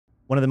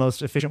one of the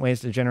most efficient ways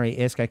to generate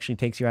ISK actually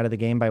takes you out of the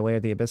game by way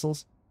of the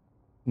Abyssals?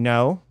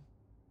 No.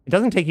 It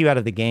doesn't take you out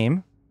of the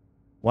game.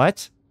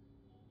 What?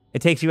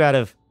 It takes you out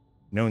of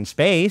known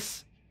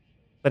space,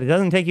 but it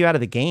doesn't take you out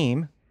of the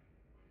game.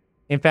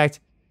 In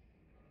fact,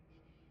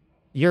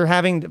 you're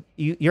having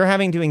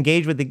to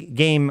engage with the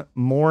game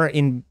more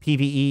in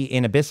PvE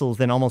in Abyssals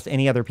than almost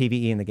any other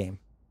PvE in the game.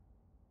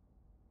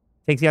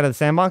 Takes you out of the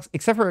sandbox,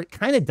 except for it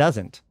kind of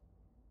doesn't.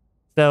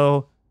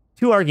 So,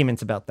 two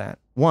arguments about that.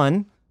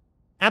 One,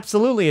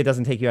 absolutely it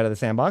doesn't take you out of the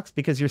sandbox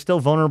because you're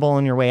still vulnerable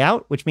on your way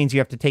out, which means you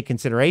have to take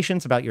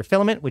considerations about your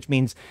filament, which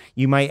means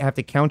you might have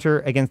to counter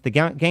against the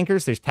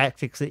gankers. There's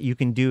tactics that you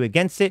can do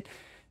against it.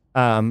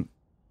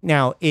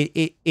 Now,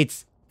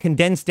 it's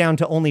condensed down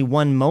to only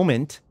one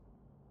moment,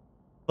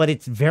 but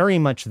it's very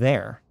much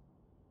there.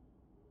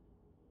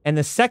 And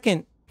the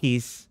second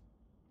piece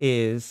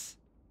is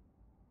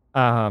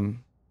there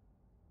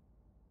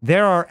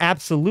are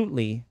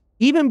absolutely,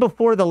 even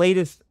before the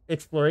latest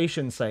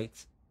exploration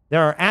sites,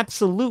 there are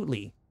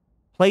absolutely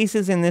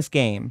places in this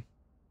game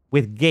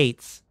with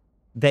gates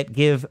that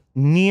give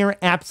near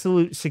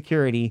absolute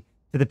security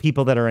to the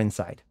people that are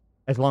inside,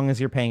 as long as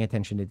you're paying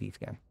attention to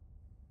DScan.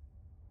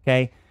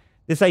 Okay?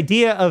 This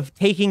idea of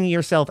taking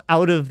yourself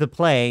out of the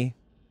play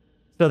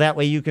so that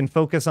way you can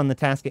focus on the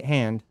task at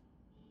hand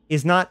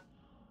is not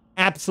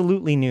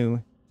absolutely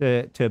new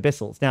to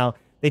Abyssals. Now,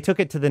 they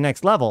took it to the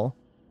next level.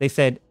 They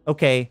said,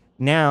 okay,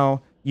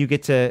 now you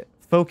get to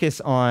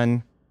focus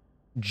on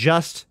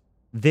just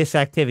this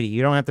activity.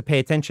 You don't have to pay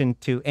attention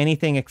to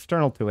anything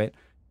external to it.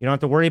 You don't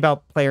have to worry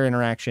about player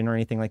interaction or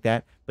anything like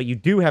that, but you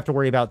do have to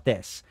worry about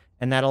this.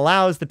 And that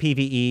allows the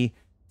PvE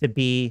to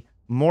be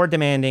more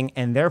demanding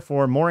and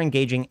therefore more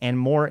engaging and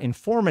more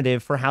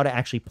informative for how to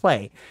actually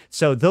play.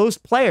 So those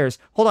players,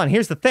 hold on,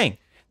 here's the thing.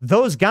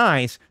 Those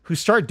guys who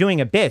start doing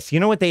Abyss, you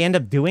know what they end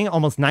up doing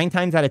almost 9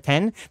 times out of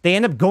 10? They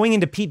end up going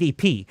into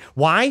PvP.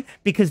 Why?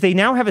 Because they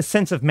now have a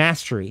sense of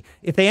mastery.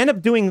 If they end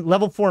up doing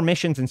level 4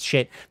 missions and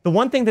shit, the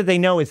one thing that they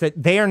know is that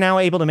they are now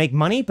able to make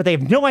money, but they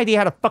have no idea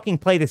how to fucking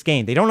play this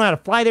game. They don't know how to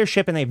fly their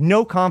ship, and they have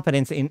no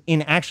confidence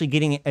in actually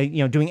getting,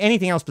 doing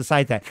anything else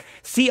besides that.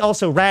 See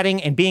also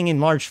ratting and being in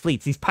large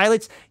fleets. These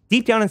pilots,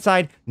 deep down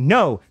inside,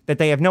 know that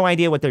they have no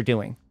idea what they're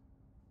doing,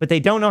 but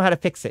they don't know how to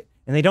fix it.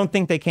 And they don't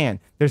think they can.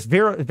 There's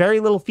very, very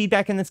little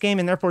feedback in this game,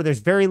 and therefore there's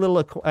very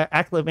little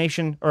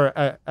acclamation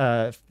or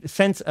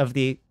sense of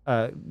the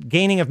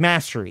gaining of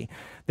mastery,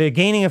 the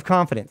gaining of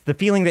confidence, the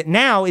feeling that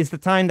now is the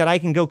time that I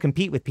can go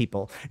compete with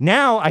people.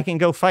 Now I can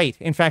go fight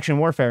in faction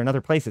warfare and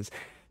other places.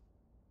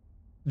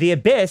 The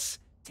Abyss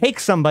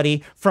takes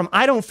somebody from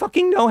I don't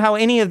fucking know how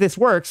any of this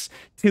works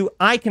to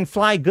I can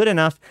fly good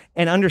enough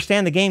and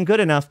understand the game good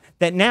enough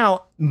that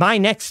now my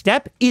next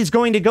step is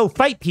going to go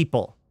fight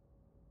people.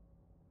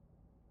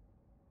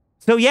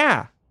 So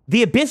yeah,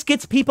 the Abyss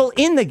gets people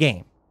in the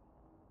game.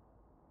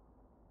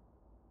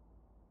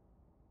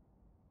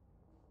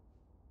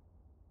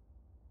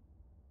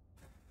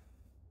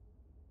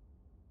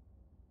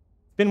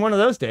 It's been one of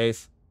those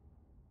days.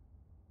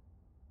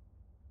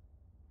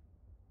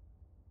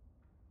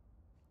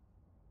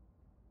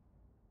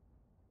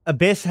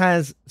 Abyss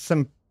has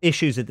some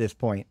issues at this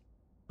point,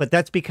 but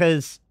that's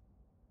because,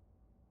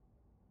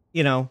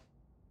 they're,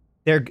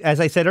 as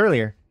I said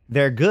earlier,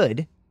 they're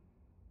good,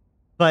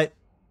 but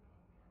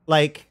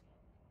like,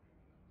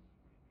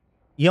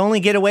 you only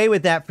get away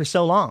with that for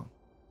so long.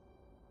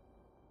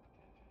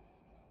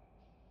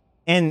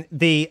 And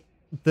the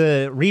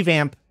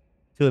revamp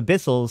to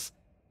Abyssals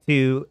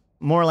to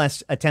more or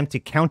less attempt to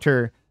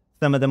counter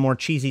some of the more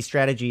cheesy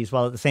strategies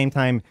while at the same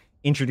time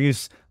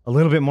introduce a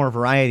little bit more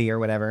variety or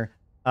whatever.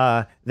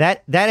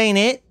 That ain't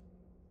it.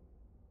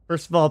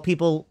 First of all,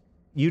 people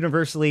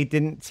universally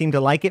didn't seem to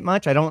like it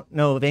much. I don't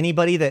know of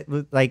anybody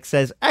that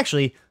says,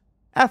 actually,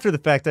 after the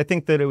fact, I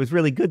think that it was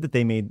really good that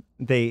they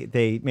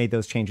made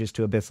those changes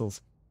to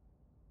Abyssals.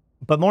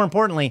 But more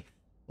importantly,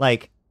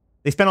 they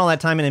spent all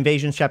that time in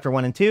Invasions Chapter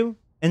 1 and 2,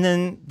 and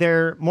then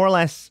they're more or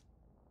less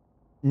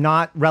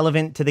not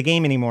relevant to the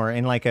game anymore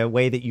in a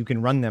way that you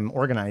can run them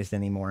organized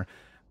anymore.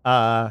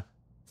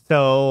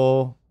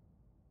 So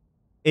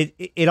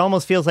it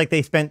almost feels like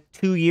they spent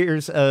 2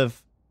 years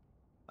of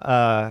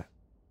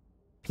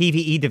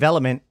PvE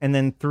development and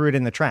then threw it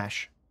in the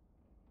trash.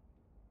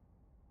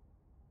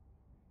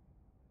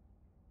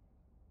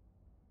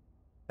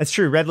 That's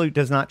true. Red loot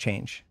does not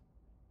change.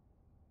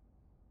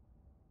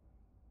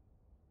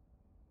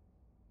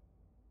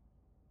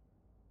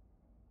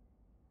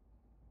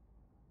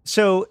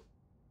 So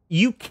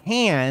you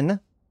can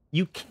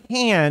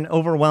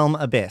overwhelm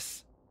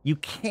Abyss. You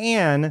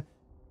can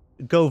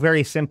go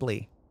very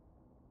simply.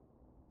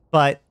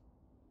 But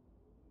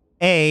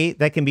A,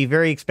 that can be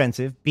very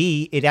expensive.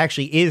 B, it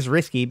actually is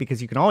risky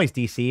because you can always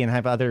DC and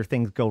have other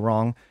things go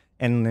wrong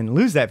and then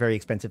lose that very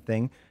expensive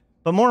thing.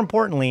 But more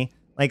importantly,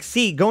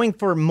 C, going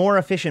for more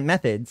efficient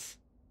methods,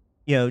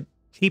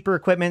 cheaper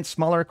equipment,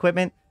 smaller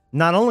equipment,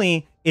 not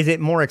only is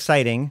it more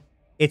exciting,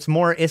 it's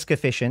more ISK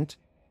efficient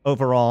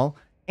overall,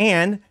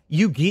 and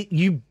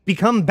you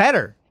become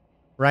better,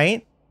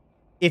 right?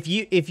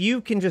 if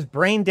you can just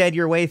brain dead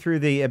your way through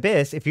the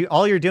abyss, if you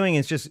all you're doing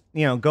is just,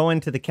 you know, go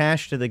into the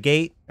cache to the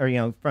gate, or, you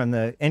know, from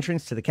the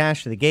entrance to the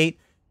cache to the gate,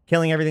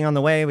 killing everything on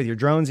the way with your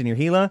drones and your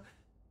Gila,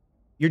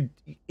 you're,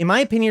 in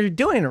my opinion, you're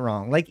doing it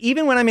wrong. Like,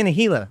 even when I'm in a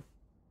Gila,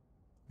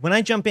 when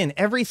I jump in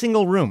every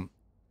single room,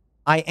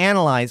 I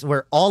analyze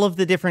where all of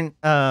the different,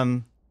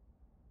 you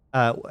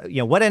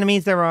know, what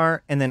enemies there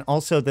are, and then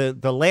also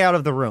the layout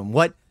of the room,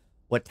 what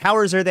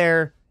towers are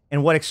there,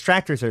 and what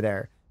extractors are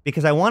there.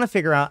 Because I want to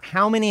figure out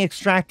how many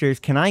extractors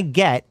can I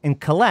get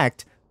and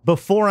collect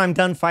before I'm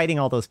done fighting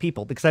all those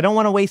people. Because I don't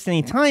want to waste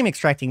any time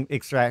getting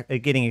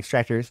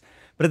extractors.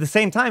 But at the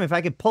same time, if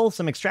I could pull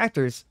some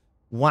extractors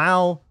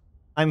while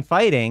I'm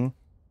fighting,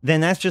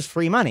 then that's just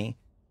free money.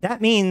 That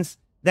means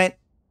that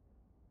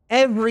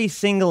every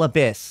single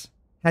abyss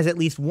has at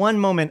least one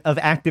moment of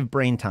active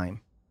brain time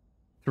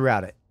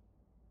throughout it.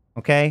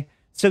 Okay?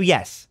 So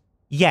yes,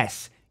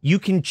 you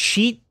can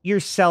cheat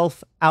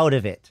yourself out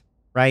of it.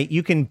 Right?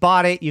 You can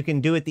bot it. You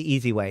can do it the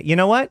easy way. You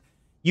know what?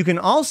 You can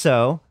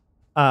also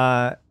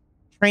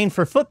train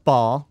for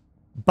football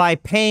by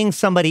paying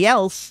somebody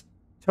else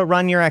to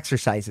run your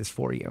exercises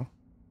for you.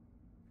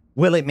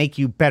 Will it make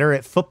you better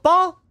at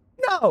football?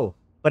 No,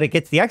 but it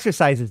gets the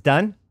exercises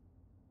done.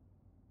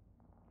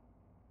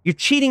 You're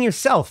cheating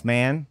yourself,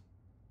 man.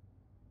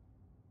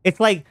 It's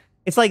like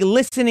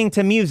listening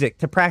to music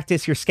to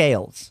practice your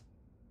scales.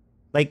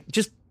 Like,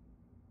 just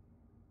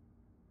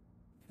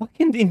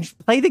fucking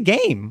play the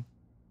game.